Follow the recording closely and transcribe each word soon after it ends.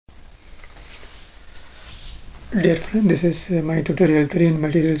Dear friend, this is my tutorial 3 in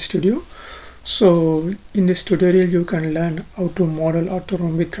Material Studio. So in this tutorial you can learn how to model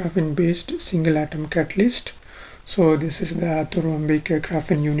orthorhombic graphene based single atom catalyst. So this is the orthorhombic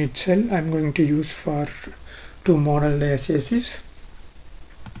graphene unit cell I'm going to use to model the SACs.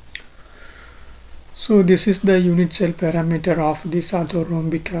 So this is the unit cell parameter of this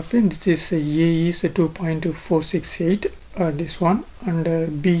orthorhombic graphene. This is A is 2.468, this one,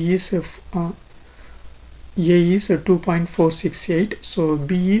 and B is A is 2.468, so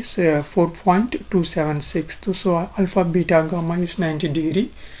B is 4.276, so alpha beta gamma is 90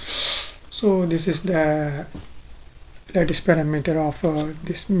 degree. So this is the lattice parameter of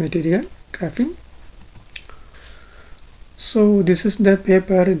this material graphene. So this is the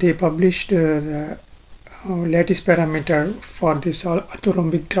paper they published, the lattice parameter for this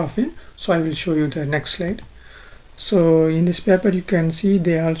orthorhombic graphene. So I will show you the next slide. So in this paper you can see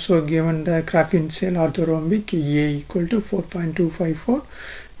they also given the graphene cell orthorhombic A equal to 4.254,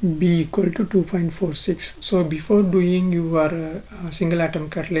 B equal to 2.46. So before doing your single atom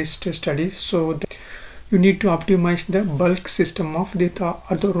catalyst studies, so you need to optimize the bulk system of the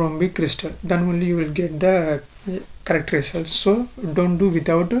orthorhombic crystal, then only you will get the correct results. So don't do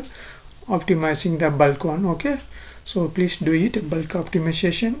without optimizing the bulk one, okay? So please do it bulk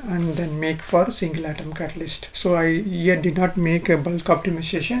optimization and then make for single atom catalyst. So I here did not make a bulk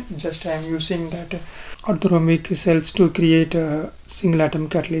optimization, just I am using that orthorhombic cells to create a single atom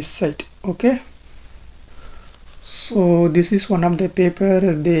catalyst site, okay? So this is one of the paper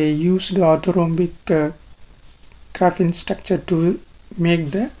they used the orthorhombic graphene structure to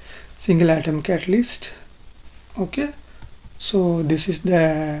make the single atom catalyst, okay? So this is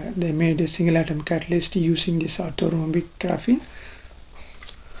they made a single atom catalyst using this orthorhombic graphene.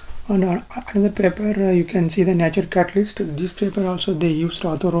 On another paper you can see the nature catalyst. This paper also they used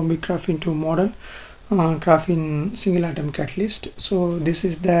orthorhombic graphene to model graphene single atom catalyst. So this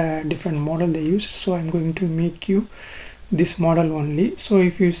is the different model they used. So I'm going to make you this model only. So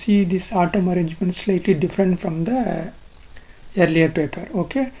if you see this atom arrangement slightly different from the earlier paper,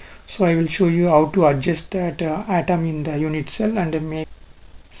 okay? So I will show you how to adjust that atom in the unit cell and make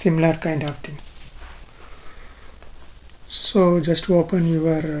similar kind of thing. So just to open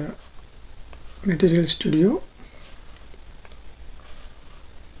your Material Studio.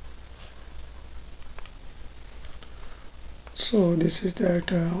 So this is that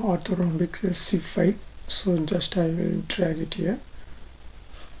orthorhombic zip file. So just I will drag it here.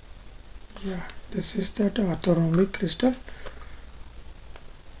 Yeah, this is that orthorhombic crystal.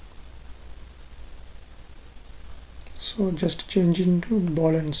 So just change into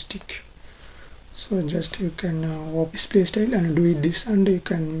ball and stick. So just you can open display style and do it this, and you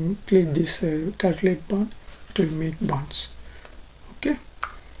can click this calculate bond, it will make bonds, okay?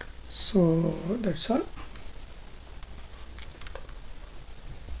 So that's all.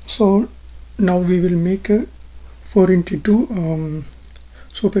 So now we will make a 4x2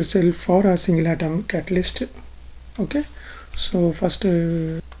 supercell for a single atom catalyst, okay? So first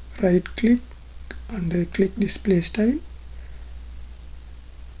right click and click display style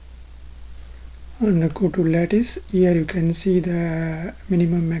and go to lattice. Here you can see the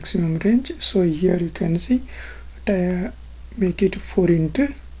minimum maximum range. So here you can see make it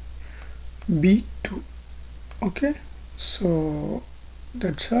 4x B2, okay? So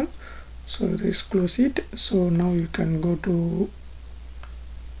that's all. So this close it. So now you can go to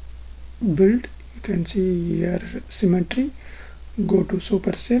build. You can see here symmetry, go to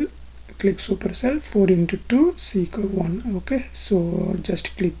supercell, click supercell, 4x2 C equal 1, okay? So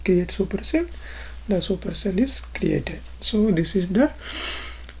just click create supercell, the supercell is created. So this is the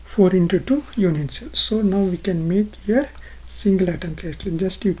 4x2 unit cell. So now we can make here single atom catalyst.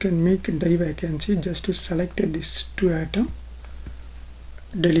 Just you can make die vacancy, just to select this 2 atom,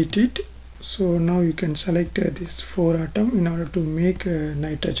 delete it. So now you can select this 4 atom in order to make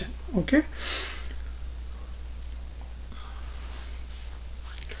nitrogen, okay?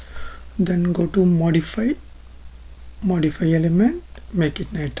 Then go to modify element, make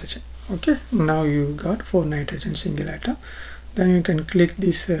it nitrogen, okay? Now you got 4 nitrogen single atom. Then you can click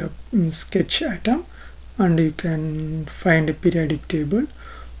this sketch atom and you can find a periodic table.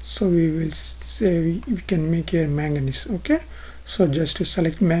 So we will say we can make here manganese, okay? So just to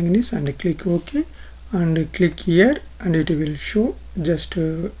select manganese and click OK and click here and it will show. Just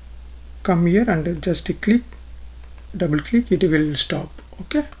come here and just click, double click, it will stop,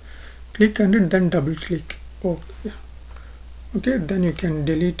 okay? Click and then double click, okay? Okay, then you can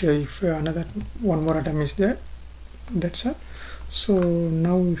delete if another one more atom is there, that's all. So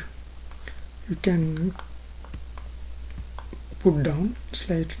now you can put down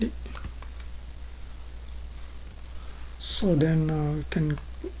slightly. So then you can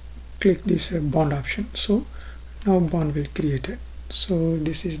click this bond option. So now bond will create it. So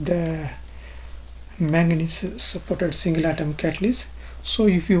this is the manganese supported single atom catalyst. So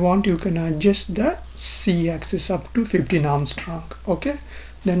if you want, you can adjust the C axis up to 15 Armstrong. Okay,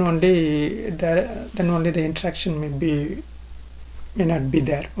 then only the interaction may not be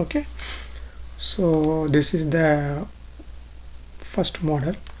there. Okay, so this is the first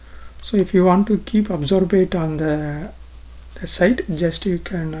model. So if you want to keep absorbate on the side, just you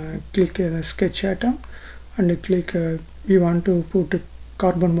can click the sketch atom and click we want to put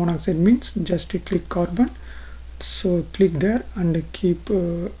carbon monoxide, means just to click carbon. So click there and keep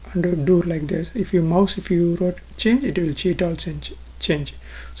and do like this. If you mouse, if you change, it will change.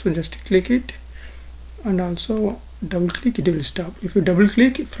 So just click it and also double click, it will stop. If you double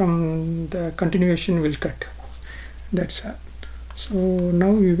click, from the continuation will cut. That's all. So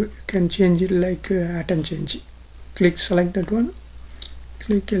now you can change it like atom change. Click select that one,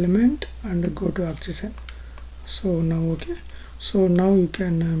 click element and go to oxygen. So now okay. So now you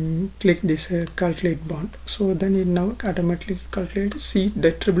can click this calculate bond. So then it now automatically calculates C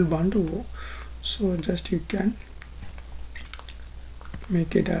the triple bond O. So just you can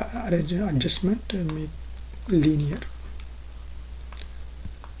make it adjustment and make linear.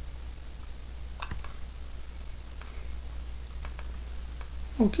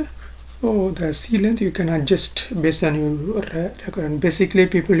 Okay. So the C length you can adjust based on your requirement. Basically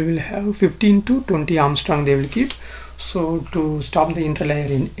people will have 15 to 20 Armstrong they will keep, so to stop the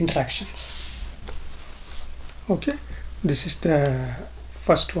interlayer interactions. Okay, this is the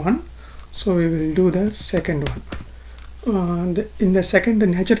first one. So we will do the second one. In the second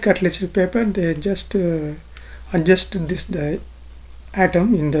nature catalyst paper, they just adjust the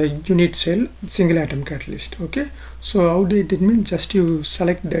atom in the unit cell single atom catalyst. Okay, so how they did mean, just you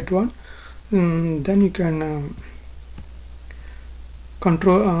select that one, then you can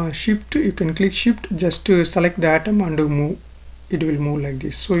control shift, you can click shift just to select the atom and move, it will move like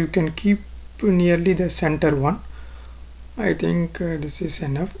this. So you can keep nearly the center one. I think this is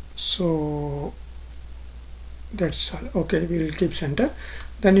enough. So that's all. Okay, we will keep center.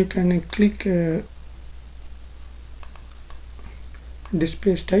 Then you can click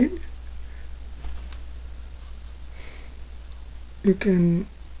display style. You can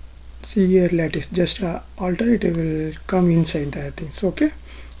see here lattice, just alter it, will come inside the things. Okay,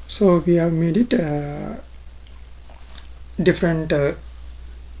 so we have made it different,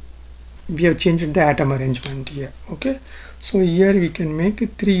 we have changed the atom arrangement here. Okay, so here we can make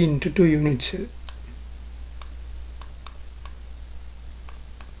 3 into 2 unit cell.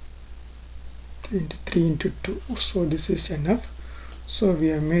 3 into 2, so this is enough. So we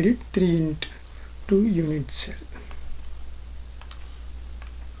have made it 3 into 2 unit cell.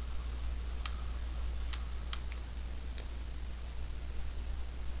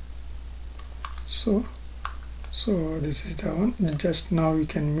 So this is the one. Just now we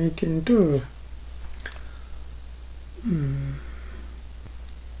can make into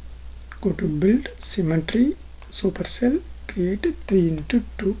go to build symmetry supercell, create 3 into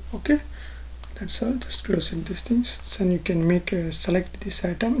 2. Okay, that's all. Just closing these things. Then you can make select this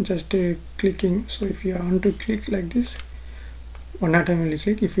atom, just clicking. So if you want to click like this, one atom will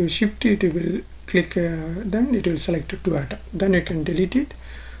click. If you shift it, it will click, then it will select 2 atom. Then you can delete it.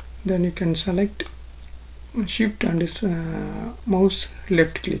 Then you can select shift and this mouse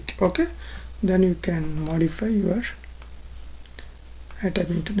left click. Okay, then you can modify your atom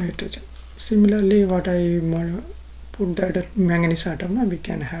into nitrogen. Similarly, what I put that manganese atom, now we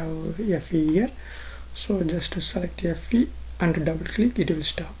can have Fe here. So just to select Fe and double click, it will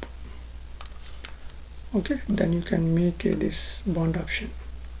stop. Okay, then you can make this bond option.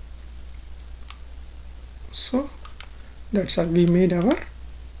 So that's all. We made our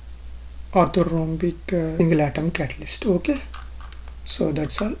orthorhombic single atom catalyst. Okay, so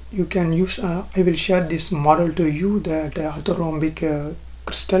that's all. You can use I will share this model to you, that orthorhombic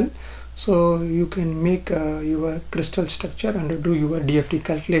crystal, so you can make your crystal structure and do your DFT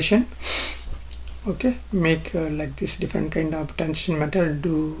calculation. Okay, make like this different kind of tension metal,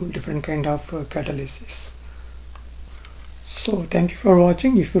 do different kind of catalysis. So thank you for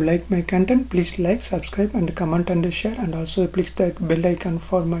watching. If you like my content, please like, subscribe and comment and share, and also click the bell icon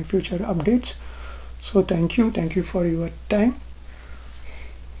for my future updates. So thank you for your time.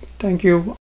 Thank you.